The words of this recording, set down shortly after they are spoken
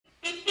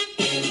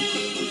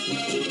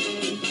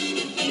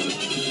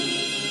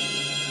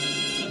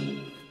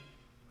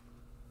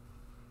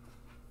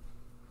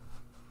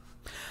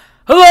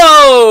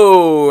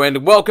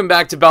And welcome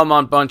back to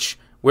Belmont Bunch,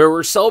 where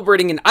we're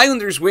celebrating an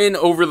Islanders win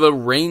over the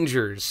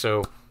Rangers.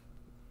 So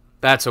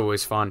that's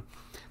always fun.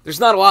 There's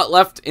not a lot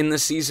left in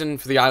this season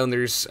for the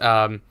Islanders,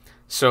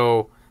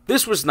 so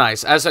this was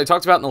nice. As I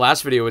talked about in the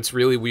last video, it's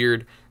really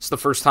weird. It's the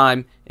first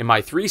time in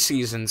my 3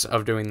 seasons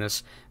of doing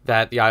this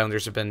that the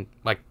Islanders have been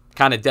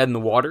kind of dead in the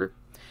water.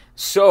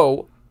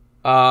 So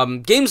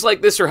games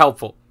like this are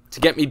helpful to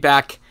get me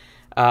back,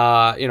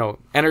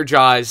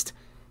 energized.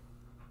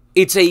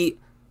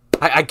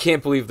 I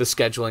can't believe the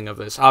scheduling of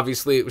this.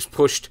 Obviously, it was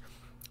pushed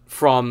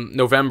from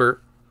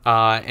November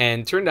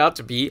and turned out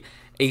to be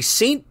a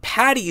St.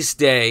 Paddy's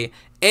Day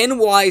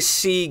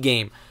NYC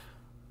game.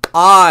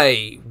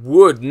 I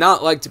would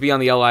not like to be on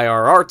the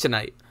LIRR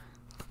tonight.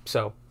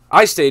 So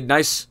I stayed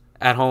nice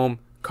at home,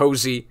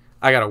 cozy.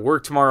 I got to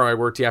work tomorrow. I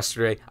worked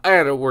yesterday. I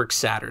got to work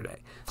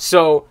Saturday.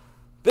 So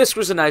this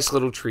was a nice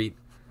little treat.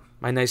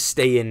 My nice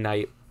stay-in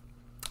night.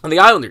 And the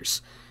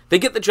Islanders, they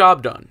get the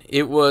job done.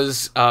 It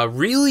was a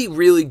really,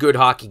 really good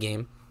hockey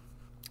game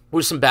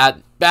with some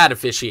bad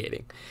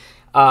officiating.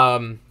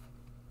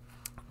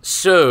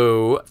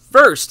 So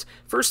first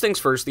things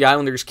first, the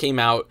Islanders came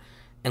out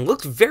and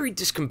looked very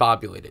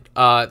discombobulated.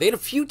 They had a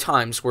few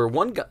times where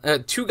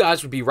two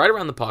guys would be right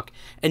around the puck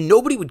and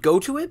nobody would go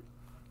to it.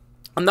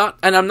 I'm not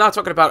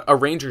talking about a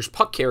Rangers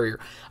puck carrier.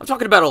 I'm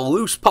talking about a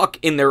loose puck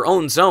in their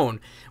own zone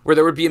where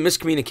there would be a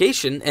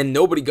miscommunication and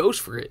nobody goes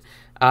for it.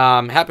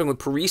 Happened with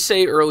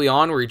Parise early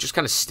on where he just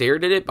kind of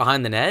stared at it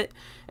behind the net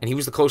and he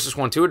was the closest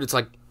one to it. It's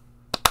like,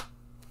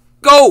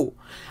 go!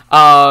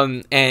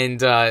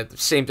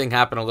 Same thing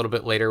happened a little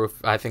bit later with,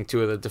 I think,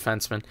 2 of the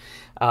defensemen.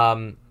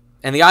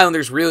 And the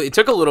Islanders it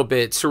took a little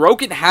bit.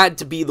 Sorokin had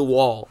to be the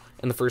wall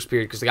in the first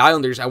period because the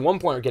Islanders at one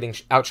point were getting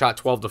outshot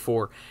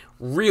 12-4.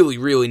 Really,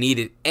 really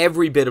needed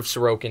every bit of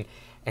Sorokin,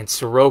 and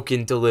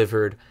Sorokin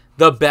delivered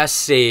the best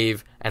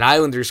save an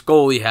Islanders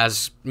goalie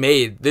has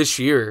made this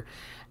year.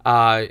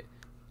 A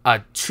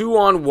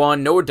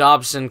 2-on-1, Noah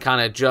Dobson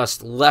kind of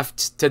just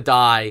left to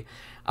die.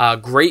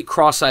 Great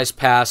cross-ice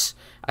pass.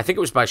 I think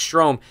it was by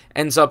Strome,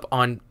 ends up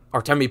on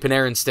Artemi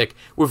Panarin's stick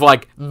with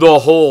the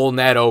whole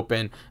net open.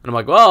 And I'm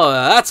like, well,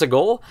 that's a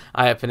goal.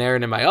 I have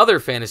Panarin in my other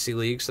fantasy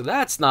league, so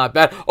that's not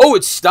bad. Oh,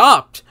 it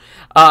stopped.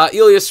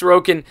 Ilya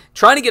Sorokin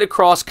trying to get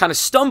across, kind of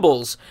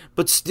stumbles,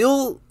 but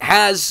still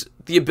has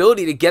the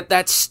ability to get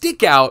that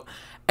stick out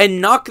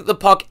and knock the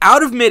puck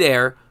out of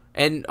midair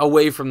and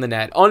away from the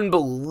net.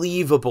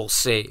 Unbelievable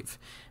save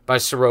by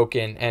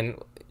Sorokin. And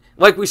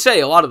like we say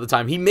a lot of the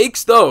time, he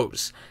makes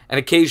those, and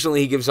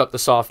occasionally he gives up the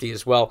softie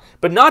as well.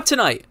 But not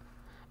tonight.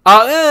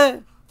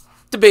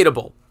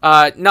 Debatable.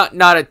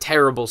 Not a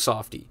terrible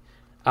softie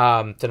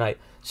tonight.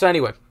 So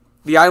anyway,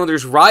 the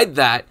Islanders ride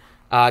that,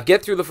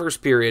 get through the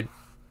first period.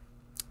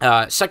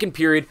 Second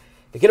period,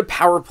 they get a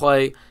power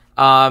play.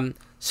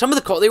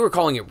 They were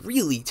calling it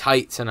really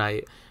tight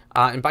tonight.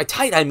 And by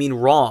tight, I mean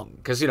wrong.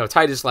 Because,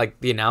 tight is like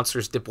the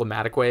announcer's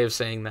diplomatic way of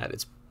saying that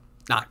it's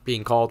not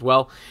being called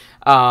well.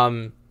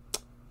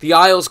 The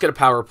Isles get a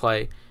power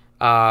play.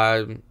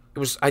 I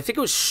think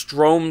it was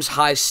Strome's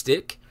high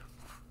stick.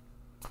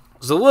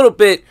 It was a little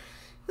bit,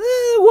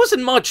 it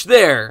wasn't much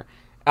there.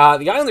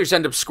 The Islanders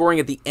end up scoring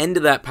at the end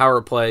of that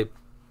power play.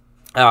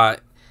 The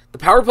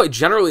power play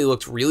generally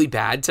looked really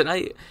bad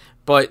tonight,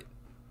 but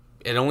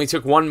it only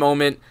took one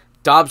moment.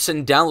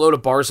 Dobson down low to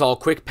Barzal,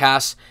 quick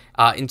pass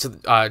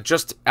into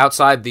just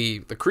outside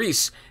the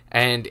crease,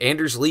 and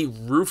Anders Lee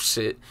roofs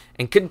it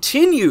and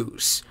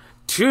continues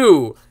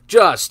to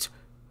just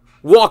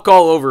walk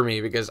all over me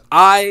because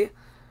I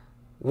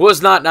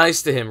was not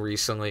nice to him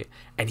recently,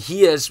 and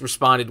he has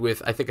responded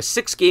with, I think, a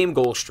 6-game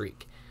goal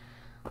streak.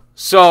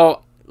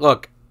 So,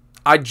 look,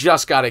 I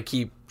just got to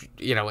keep,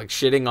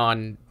 shitting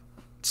on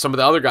some of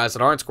the other guys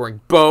that aren't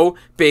scoring. Bo,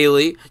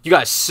 Bailey, you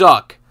guys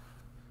suck.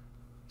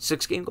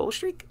 6-game goal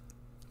streak?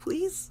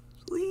 Please?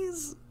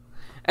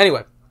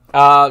 Anyway,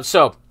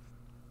 so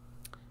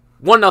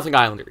 1-0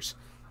 Islanders.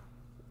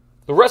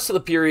 The rest of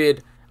the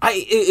period,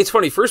 it's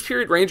funny. First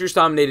period, Rangers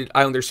dominated.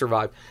 Islanders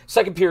survived.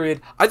 Second period,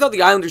 I thought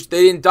the Islanders,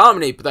 they didn't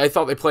dominate, but I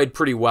thought they played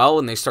pretty well,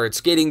 and they started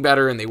skating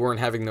better, and they weren't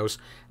having those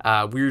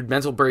weird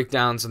mental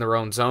breakdowns in their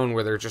own zone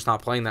where they're just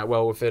not playing that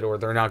well with it, or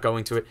they're not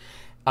going to it.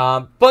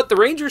 But the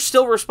Rangers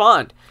still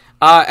respond.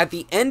 At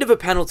the end of a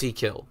penalty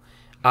kill,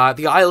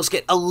 the Isles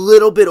get a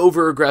little bit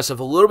over-aggressive,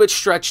 a little bit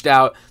stretched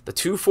out. The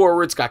 2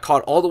 forwards got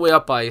caught all the way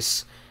up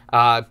ice.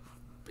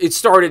 It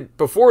started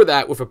before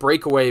that with a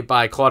breakaway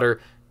by Clutter.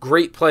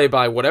 Great play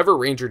by whatever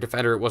Ranger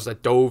defender it was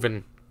that dove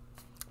and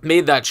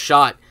made that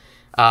shot.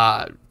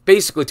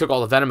 Basically took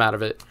all the venom out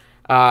of it.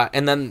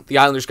 And then the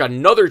Islanders got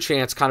another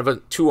chance, kind of a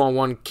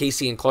 2-on-1,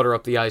 Casey and Clutter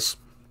up the ice.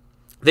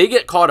 They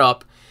get caught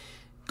up.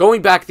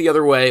 Going back the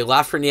other way,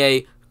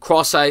 Lafreniere,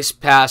 cross-ice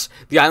pass.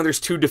 The Islanders'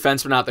 2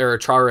 defensemen out there are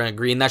Chara and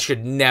Green. That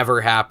should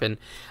never happen.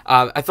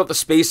 I thought the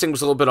spacing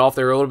was a little bit off.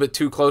 They were a little bit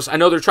too close. I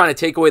know they're trying to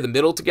take away the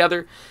middle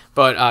together,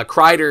 but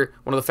Kreider,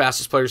 one of the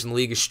fastest players in the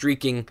league, is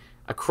streaking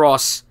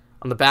across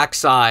on the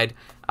backside.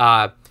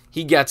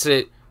 He gets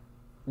it,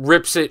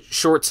 rips it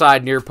short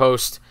side near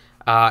post,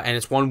 and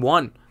it's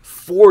 1-1.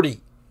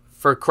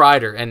 for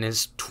Kreider and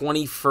his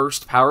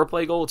 21st power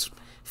play goal. It's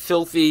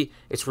filthy.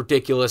 It's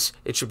ridiculous.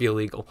 It should be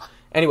illegal.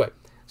 Anyway,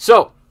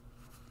 so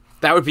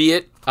that would be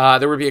it.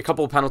 There would be a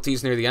couple of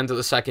penalties near the end of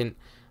the second.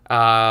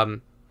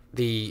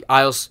 The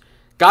Isles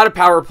got a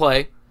power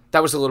play.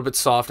 That was a little bit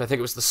soft. I think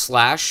it was the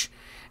slash.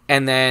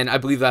 And then I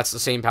believe that's the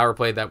same power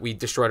play that we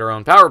destroyed our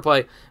own power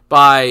play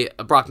by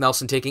Brock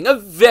Nelson taking a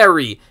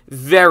very,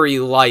 very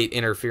light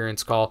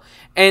interference call.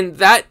 And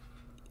that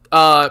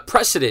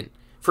precedent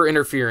for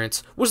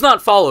interference was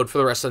not followed for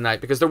the rest of the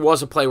night because there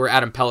was a play where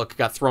Adam Pelech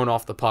got thrown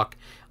off the puck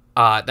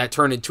that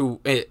turned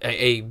into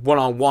a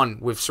one-on-one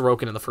with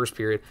Sorokin in the first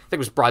period. I think it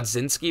was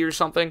Brodzinski or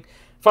something.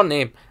 Fun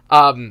name.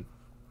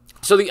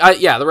 So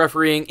the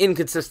refereeing,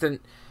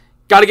 inconsistent.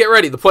 Got to get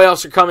ready. The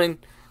playoffs are coming.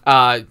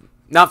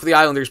 Not for the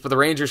Islanders, but the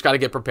Rangers got to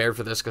get prepared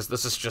for this because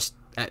this is just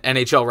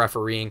NHL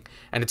refereeing,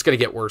 and it's going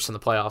to get worse in the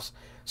playoffs.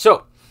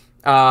 So,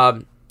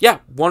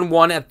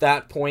 1-1 at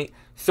that point.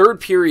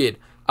 Third period,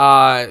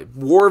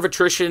 war of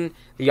attrition.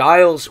 The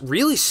Isles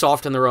really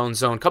soft in their own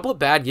zone. Couple of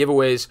bad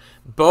giveaways.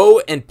 Bo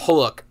and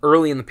Pulock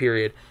early in the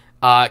period.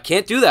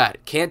 Can't do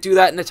that. Can't do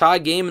that in a tie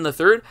game in the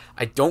third.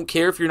 I don't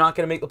care if you're not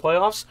going to make the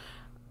playoffs.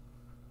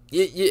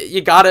 You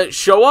got to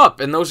show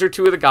up, and those are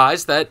two of the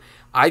guys that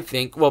I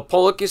think, well,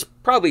 Pulock is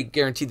probably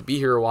guaranteed to be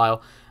here a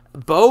while.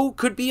 Bo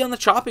could be on the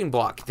chopping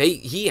block.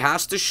 He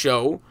has to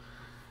show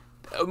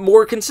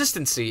more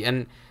consistency,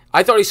 and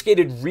I thought he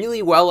skated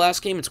really well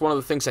last game. It's one of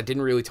the things I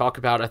didn't really talk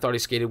about. I thought he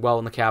skated well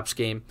in the Caps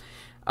game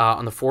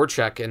on the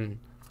forecheck, and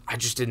I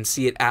just didn't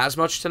see it as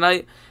much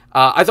tonight.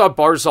 I thought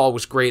Barzal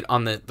was great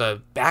on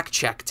the back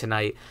check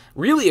tonight.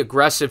 Really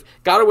aggressive.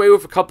 Got away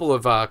with a couple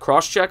of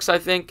cross checks, I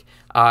think,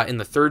 in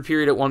the third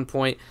period at one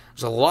point.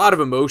 There's a lot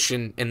of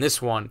emotion in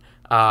this one.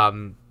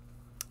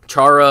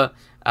 Chara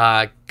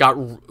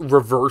got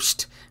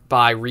reversed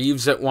by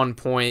Reeves at one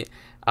point.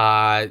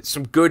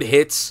 Some good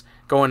hits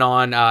going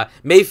on.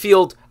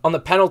 Mayfield on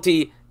the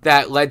penalty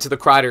that led to the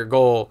Kreider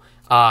goal.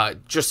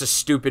 Just a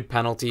stupid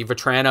penalty.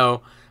 Vetrano,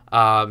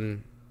 I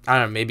don't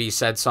know, maybe he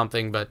said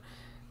something, but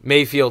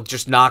Mayfield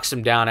just knocks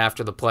him down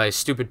after the play.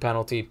 Stupid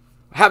penalty.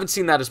 Haven't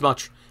seen that as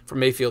much from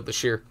Mayfield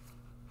this year.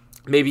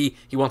 Maybe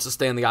he wants to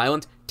stay on the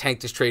island.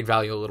 Tanked his trade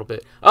value a little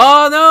bit.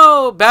 Oh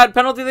no! Bad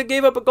penalty that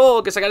gave up a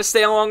goal. Guess I got to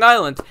stay on Long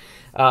Island.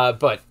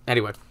 But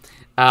anyway,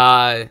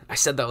 I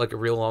said that like a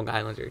real Long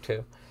Islander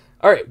too.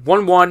 All right,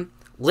 1-1,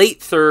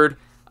 late third.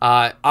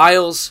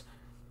 Isles.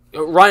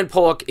 Ryan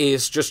Pulock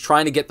is just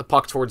trying to get the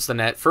puck towards the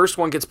net. First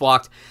one gets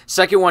blocked.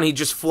 Second one, he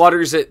just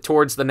flutters it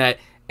towards the net,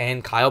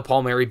 and Kyle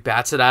Palmieri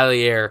bats it out of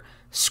the air,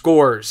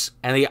 scores,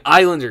 and the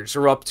Islanders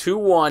are up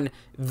 2-1,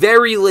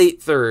 very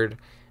late third,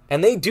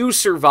 and they do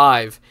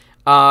survive.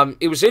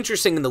 It was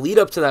interesting in the lead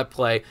up to that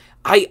play.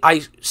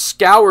 I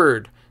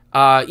scoured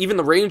even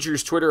the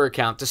Rangers Twitter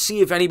account to see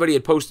if anybody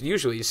had posted.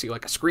 Usually you see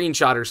like a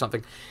screenshot or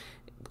something.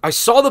 I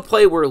saw the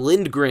play where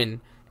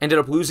Lindgren ended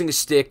up losing a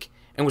stick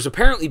and was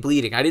apparently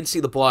bleeding. I didn't see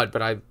the blood,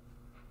 but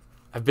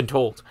I've been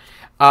told.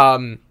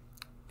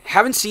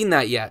 Haven't seen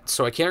that yet,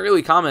 so I can't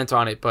really comment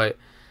on it. But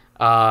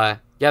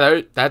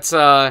that's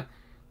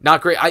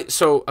not great.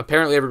 So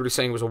apparently everybody's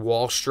saying it was a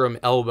Wahlstrom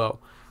elbow.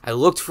 I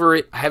looked for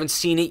it. I haven't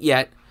seen it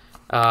yet.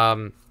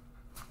 I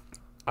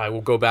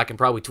will go back and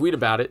probably tweet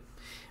about it.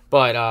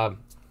 But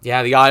the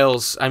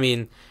Isles, I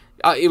mean,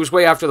 it was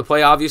way after the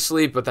play,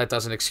 obviously, but that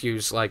doesn't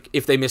excuse, like,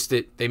 if they missed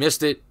it, they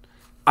missed it.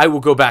 I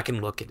will go back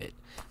and look at it.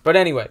 But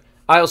anyway,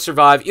 Isles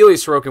survive. Ilya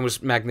Sorokin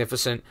was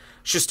magnificent.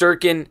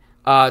 Shesterkin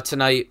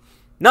tonight,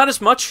 not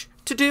as much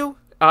to do.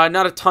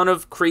 Not a ton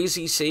of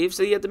crazy saves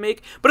that he had to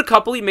make, but a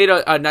couple. He made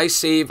a nice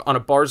save on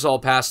a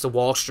Barzal pass to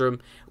Wahlstrom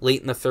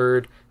late in the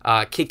third,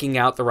 kicking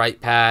out the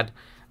right pad.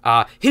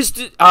 His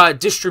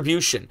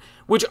distribution,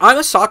 which I'm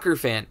a soccer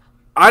fan.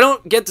 I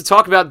don't get to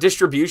talk about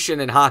distribution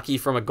in hockey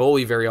from a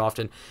goalie very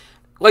often.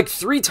 Like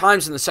 3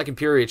 times in the second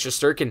period,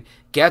 Shesterkin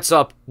gets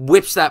up,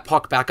 whips that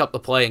puck back up the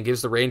play, and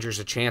gives the Rangers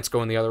a chance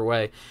going the other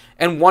way.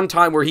 And one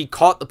time where he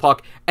caught the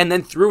puck and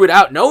then threw it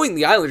out, knowing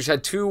the Islanders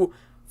had 2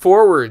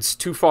 forwards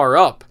too far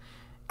up.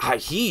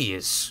 He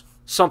is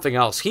something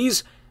else.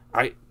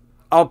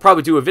 I'll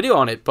probably do a video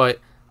on it, but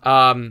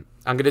I'm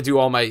going to do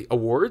all my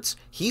awards.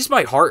 He's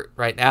my heart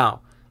right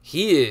now.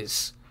 He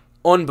is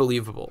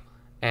unbelievable.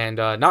 And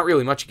not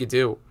really much you could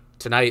do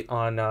tonight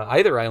on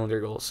either Islander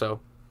goal.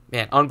 So,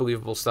 man,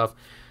 unbelievable stuff.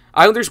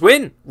 Islanders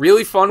win.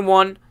 Really fun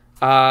one.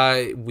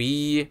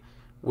 We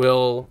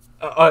are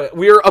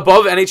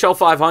above NHL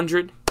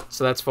 500,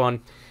 so that's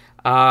fun.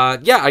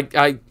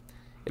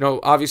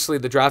 Obviously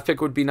the draft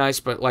pick would be nice,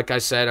 but like I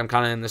said, I'm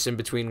kind of in this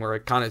in-between where I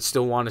kind of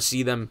still want to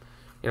see them,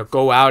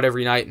 go out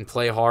every night and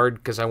play hard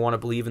because I want to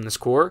believe in this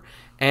core.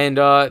 And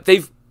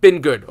they've been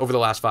good over the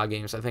last 5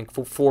 games. I think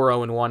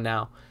 4-0-1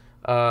 now.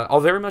 I'll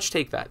very much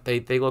take that.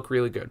 They look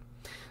really good.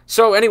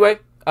 So anyway,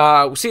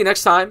 we'll see you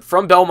next time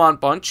from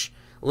Belmont Bunch.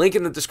 Link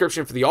in the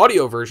description for the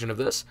audio version of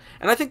this.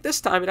 And I think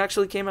this time it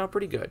actually came out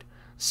pretty good.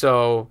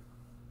 So,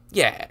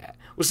 yeah.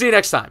 We'll see you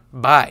next time.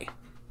 Bye.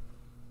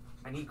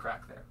 I need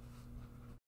crack there.